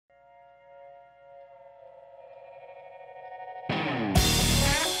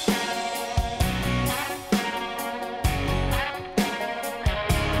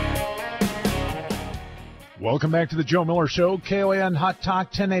Welcome back to the Joe Miller Show, KOAN Hot Talk,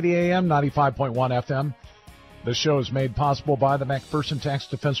 1080 AM, 95.1 FM. This show is made possible by the McPherson Tax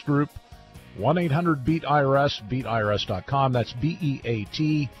Defense Group, 1-800-BEAT-IRS, beatirs.com. That's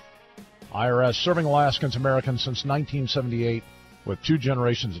B-E-A-T, IRS, serving Alaskans, Americans since 1978 with 2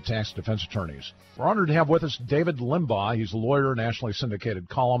 generations of tax defense attorneys. We're honored to have with us David Limbaugh. He's a lawyer, nationally syndicated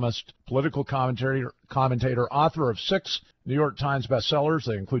columnist, political commentator, author of 6 New York Times bestsellers.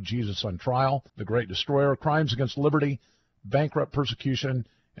 They include Jesus on Trial, The Great Destroyer, Crimes Against Liberty, Bankrupt Persecution,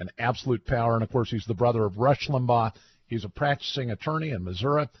 and Absolute Power. And, of course, he's the brother of Rush Limbaugh. He's a practicing attorney in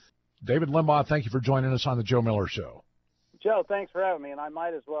Missouri. David Limbaugh, thank you for joining us on the Joe Miller Show. Joe, thanks for having me, and I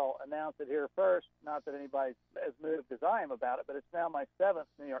might as well announce it here first, not that anybody's as moved as I am about it, but it's now my 7th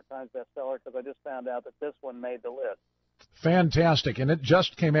New York Times bestseller because I just found out that this one made the list. Fantastic, and it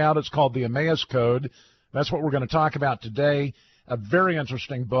just came out. It's called the Emmaus Code. That's what we're going to talk about today. A very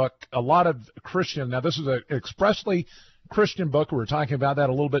interesting book. A lot of Christian, now this is an expressly Christian book. We were talking about that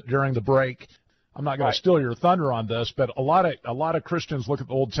a little bit during the break. I'm not going to steal your thunder on this, but a lot of Christians look at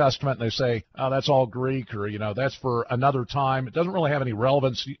the Old Testament and they say, oh, that's all Greek, or, that's for another time. It doesn't really have any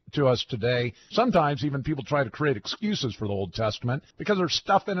relevance to us today. Sometimes even people try to create excuses for the Old Testament because there's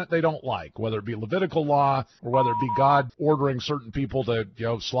stuff in it they don't like, whether it be Levitical law or whether it be God ordering certain people to,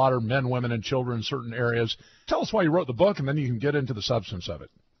 slaughter men, women, and children in certain areas. Tell us why you wrote the book, and then you can get into the substance of it.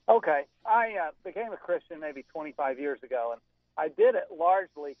 Okay. I became a Christian maybe 25 years ago, and I did it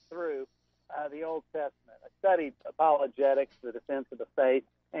largely through the Old Testament. I studied apologetics, the defense of the faith,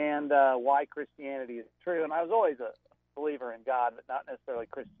 and why Christianity is true. And I was always a believer in God, but not necessarily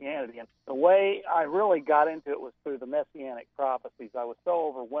Christianity. And the way I really got into it was through the Messianic prophecies. I was so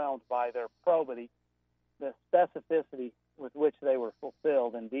overwhelmed by their probity, the specificity with which they were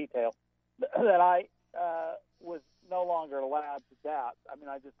fulfilled in detail, that I was no longer allowed to doubt. I mean,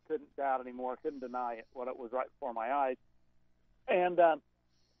 I just couldn't doubt anymore, couldn't deny it, what it was right before my eyes. And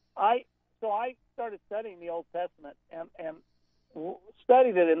So I started studying the Old Testament and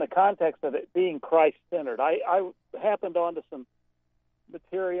studied it in the context of it being Christ-centered. I happened onto some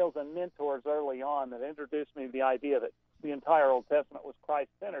materials and mentors early on that introduced me to the idea that the entire Old Testament was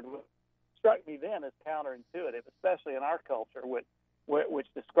Christ-centered, which struck me then as counterintuitive, especially in our culture, which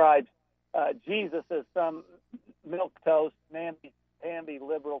describes Jesus as some milquetoast, namby-pamby,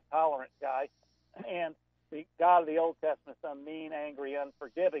 liberal, tolerant guy, and the God of the Old Testament, some mean, angry,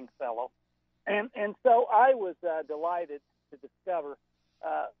 unforgiving fellow. And so I was delighted to discover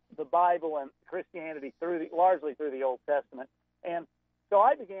the Bible and Christianity largely through the Old Testament. And so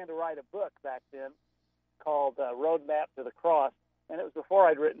I began to write a book back then called Roadmap to the Cross. And it was before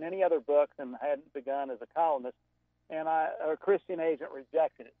I'd written any other books and hadn't begun as a columnist. And a Christian agent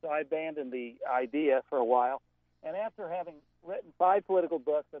rejected it. So I abandoned the idea for a while. And after having written 5 political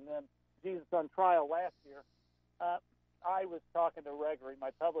books and then Jesus on Trial last year, I was talking to Gregory,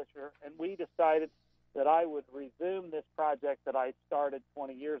 my publisher, and we decided that I would resume this project that I started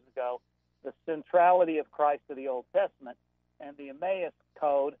 20 years ago, the centrality of Christ to the Old Testament. And the Emmaus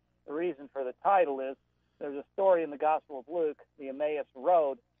Code, the reason for the title is there's a story in the Gospel of Luke, the Emmaus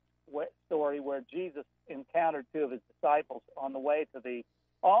Road story, where Jesus encountered 2 of his disciples on the way to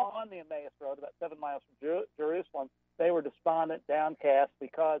on the Emmaus Road, about 7 miles from Jerusalem. They were despondent, downcast,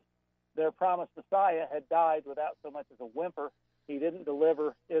 because their promised Messiah had died without so much as a whimper. He didn't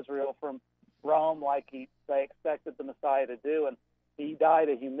deliver Israel from Rome like they expected the Messiah to do, and he died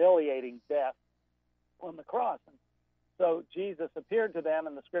a humiliating death on the cross. And so Jesus appeared to them,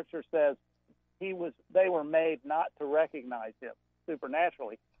 and the Scripture says they were made not to recognize him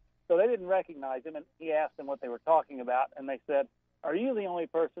supernaturally. So they didn't recognize him, and he asked them what they were talking about, and they said, "Are you the only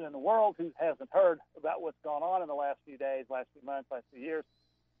person in the world who hasn't heard about what's gone on in the last few days, last few months, last few years?"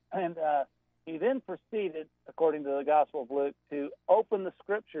 And he then proceeded, according to the Gospel of Luke, to open the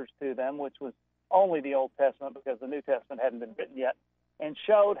Scriptures to them, which was only the Old Testament because the New Testament hadn't been written yet, and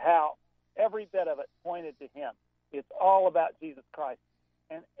showed how every bit of it pointed to him. It's all about Jesus Christ.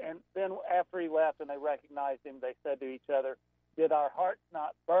 And then after he left and they recognized him, they said to each other, "Did our hearts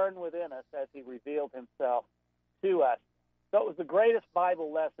not burn within us as he revealed himself to us?" So it was the greatest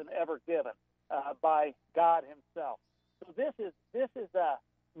Bible lesson ever given by God himself. So this is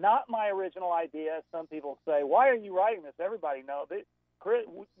not my original idea, as some people say. Why are you writing this? Everybody knows.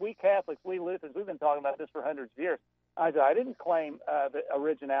 We Catholics, we Lutherans, we've been talking about this for hundreds of years. I didn't claim the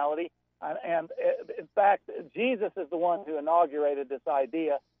originality. And in fact, Jesus is the one who inaugurated this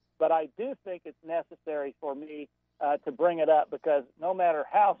idea. But I do think it's necessary for me to bring it up, because no matter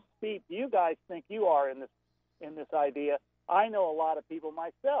how steep you guys think you are in this idea, I know a lot of people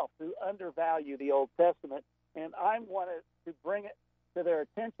myself who undervalue the Old Testament, and I wanted to bring it to their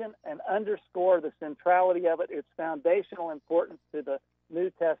attention and underscore the centrality of it, its foundational importance to the New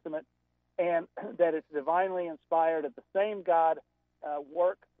Testament, and that it's divinely inspired, that the same God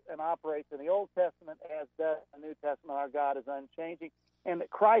works and operates in the Old Testament as does the New Testament. Our God is unchanging, and that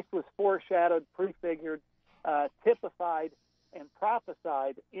Christ was foreshadowed, prefigured, typified, and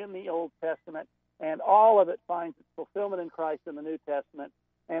prophesied in the Old Testament, and all of it finds its fulfillment in Christ in the New Testament.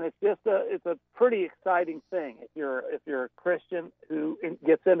 And it's just it's a pretty exciting thing if you're a Christian who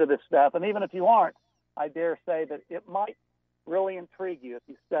gets into this stuff, and even if you aren't, I dare say that it might really intrigue you if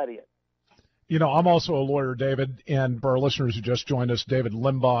you study it. You know, I'm also a lawyer, David, and for our listeners who just joined us, David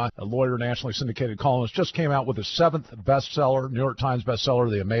Limbaugh, a lawyer, nationally syndicated columnist, just came out with his 7th bestseller, New York Times bestseller,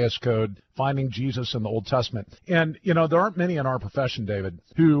 The Emmaus Code, Finding Jesus in the Old Testament. And, you know, there aren't many in our profession, David,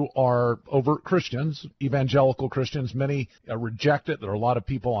 who are overt Christians, evangelical Christians. Many reject it. There are a lot of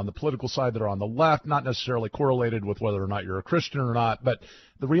people on the political side that are on the left, not necessarily correlated with whether or not you're a Christian or not, but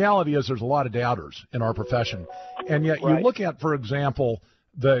the reality is there's a lot of doubters in our profession. And yet you look at, for example,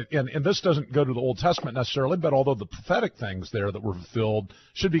 and this doesn't go to the Old Testament necessarily, but although the prophetic things there that were fulfilled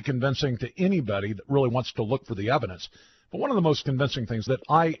should be convincing to anybody that really wants to look for the evidence. But one of the most convincing things that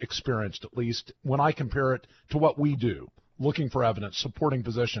I experienced, at least when I compare it to what we do, looking for evidence, supporting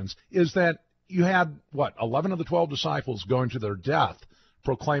positions, is that you had, 11 of the 12 disciples going to their death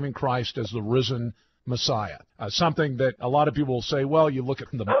proclaiming Christ as the risen Messiah, something that a lot of people will say, well, you look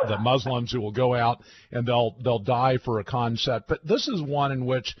at the Muslims who will go out and they'll die for a concept. But this is one in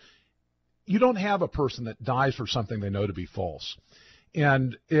which you don't have a person that dies for something they know to be false.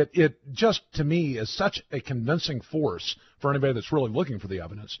 And it just, to me, is such a convincing force for anybody that's really looking for the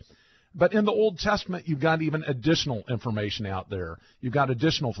evidence. But in the Old Testament, you've got even additional information out there. You've got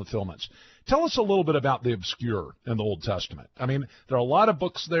additional fulfillments. Tell us a little bit about the obscure in the Old Testament. I mean, there are a lot of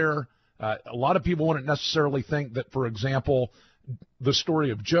books there. A lot of people wouldn't necessarily think that, for example, the story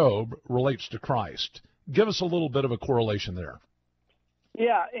of Job relates to Christ. Give us a little bit of a correlation there.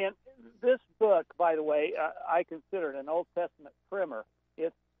 Yeah, and this book, by the way, I consider it an Old Testament primer.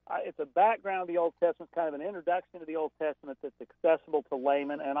 It's a background of the Old Testament, kind of an introduction to the Old Testament that's accessible to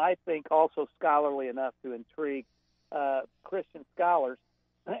laymen, and I think also scholarly enough to intrigue Christian scholars.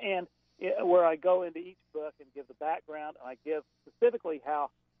 And where I go into each book and give the background, and I give specifically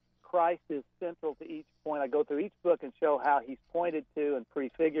how Christ is central to each point. I go through each book and show how he's pointed to and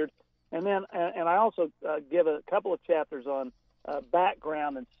prefigured. And then, and I also give a couple of chapters on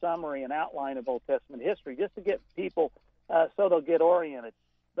background and summary and outline of Old Testament history, just to get people so they'll get oriented.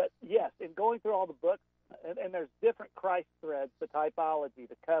 But yes, in going through all the books, and there's different Christ threads, the typology,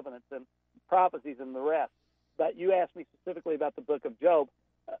 the covenants, and prophecies, and the rest. But you asked me specifically about the book of Job.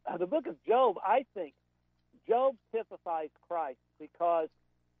 The book of Job, I think, Job typifies Christ because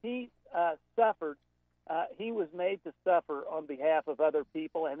he suffered. He was made to suffer on behalf of other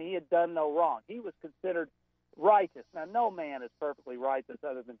people, and he had done no wrong. He was considered righteous. Now, no man is perfectly righteous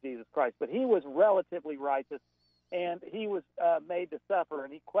other than Jesus Christ, but he was relatively righteous, and he was made to suffer,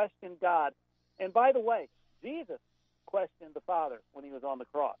 and he questioned God. And by the way, Jesus questioned the Father when he was on the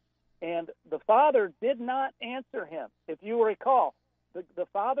cross, and the Father did not answer him. If you recall, the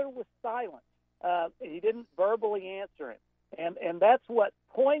Father was silent. He didn't verbally answer him. And that's what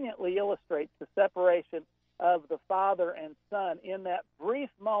poignantly illustrates the separation of the Father and Son in that brief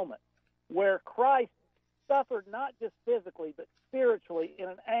moment where Christ suffered not just physically but spiritually in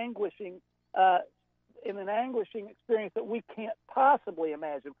an anguishing experience that we can't possibly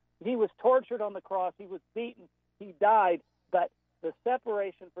imagine. He was tortured on the cross. He was beaten. He died. But the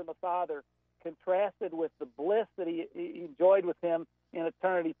separation from the Father contrasted with the bliss that he enjoyed with him in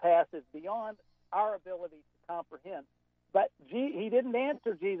eternity past is beyond our ability to comprehend. But he didn't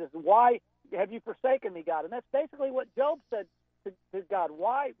answer Jesus. Why have you forsaken me, God? And that's basically what Job said to God.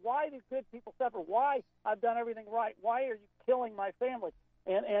 Why do good people suffer? Why? I've done everything right. Why are you killing my family?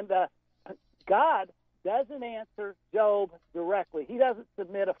 And God doesn't answer Job directly. He doesn't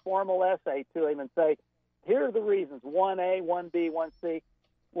submit a formal essay to him and say, here are the reasons, 1A, 1B, 1C.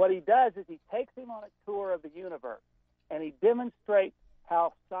 What he does is he takes him on a tour of the universe, and he demonstrates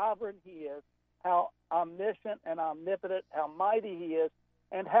how sovereign he is, how omniscient and omnipotent, how mighty he is,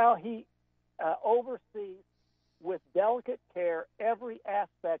 and how he oversees with delicate care every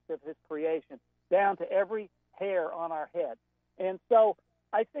aspect of his creation, down to every hair on our head. And so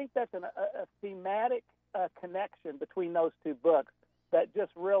I think that's a thematic connection between those two books that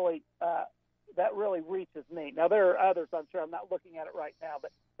just really reaches me. Now, there are others, I'm sure. I'm not looking at it right now,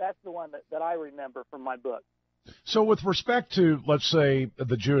 but that's the one that I remember from my book. So with respect to, let's say,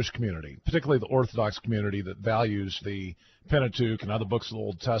 the Jewish community, particularly the Orthodox community that values the Pentateuch and other books of the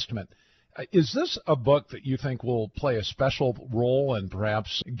Old Testament, Is this a book that you think will play a special role in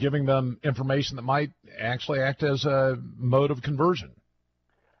perhaps giving them information that might actually act as a mode of conversion?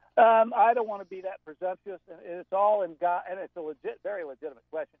 I don't want to be that presumptuous, and it's all in God, and it's a very legitimate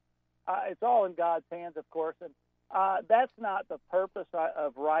question. It's all in God's hands, of course, and that's not the purpose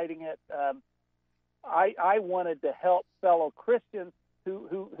of writing it. I wanted to help fellow Christians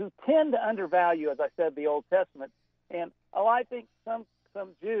who tend to undervalue, as I said, the Old Testament, and I think some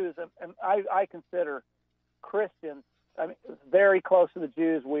Jews, and I consider Christians, I mean, very close to the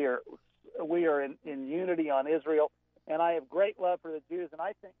Jews. We are in unity on Israel. And I have great love for the Jews, and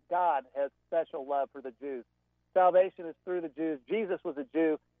I think God has special love for the Jews. Salvation is through the Jews. Jesus was a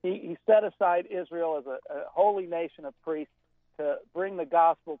Jew. He set aside Israel as a holy nation of priests to bring the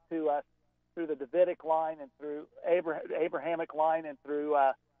gospel to us through the Davidic line and through Abrahamic line and through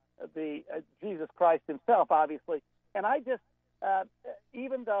the Jesus Christ himself, obviously. And I just,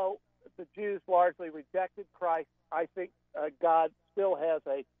 even though the Jews largely rejected Christ, I think God still has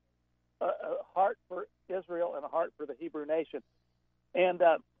a heart for Israel and a heart for the Hebrew nation. And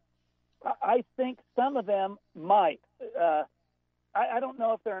I think some of them might. I don't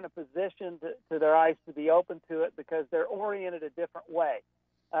know if they're in a position to their eyes to be open to it because they're oriented a different way.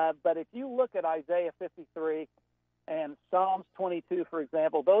 But if you look at Isaiah 53 and Psalms 22, for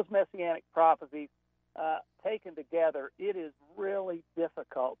example, those messianic prophecies taken together, it is really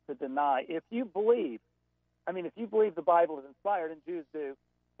difficult to deny. If you believe the Bible is inspired, and Jews do,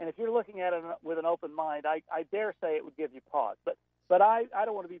 and if you're looking at it with an open mind, I dare say it would give you pause. But I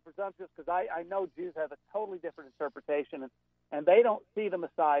don't want to be presumptuous because I know Jews have a totally different interpretation, and they don't see the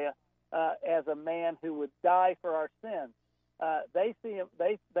Messiah as a man who would die for our sins. They see him.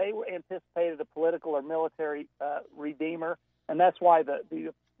 They anticipated a political or military redeemer, and that's why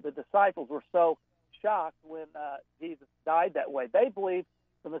the disciples were so shocked when Jesus died that way. They believed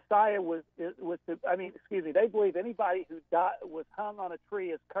the Messiah they believe anybody who was hung on a tree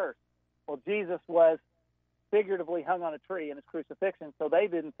is cursed. Well, Jesus was figuratively hung on a tree in his crucifixion, so they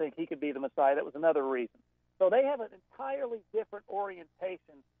didn't think he could be the Messiah. That was another reason. So they have an entirely different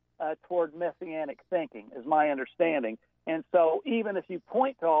orientation toward messianic thinking, is my understanding. And so even if you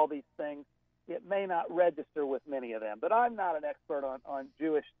point to all these things, it may not register with many of them. But I'm not an expert on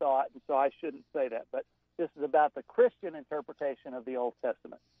Jewish thought, and so I shouldn't say that. But this is about the Christian interpretation of the Old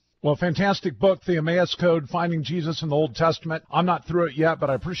Testament. Well, fantastic book, The Emmaus Code, Finding Jesus in the Old Testament. I'm not through it yet, but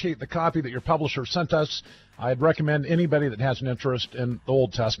I appreciate the copy that your publisher sent us. I'd recommend anybody that has an interest in the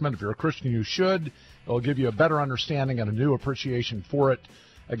Old Testament. If you're a Christian, you should. It'll give you a better understanding and a new appreciation for it.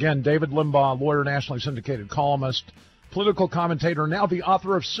 Again, David Limbaugh, lawyer, nationally syndicated columnist, political commentator, now the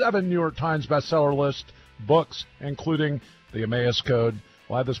author of 7 New York Times bestseller list books, including The Emmaus Code.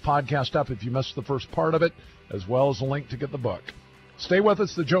 We'll have this podcast up if you missed the first part of it, as well as a link to get the book. Stay with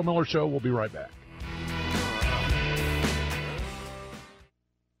us. The Joe Miller Show. We'll be right back.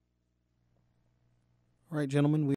 All right, gentlemen.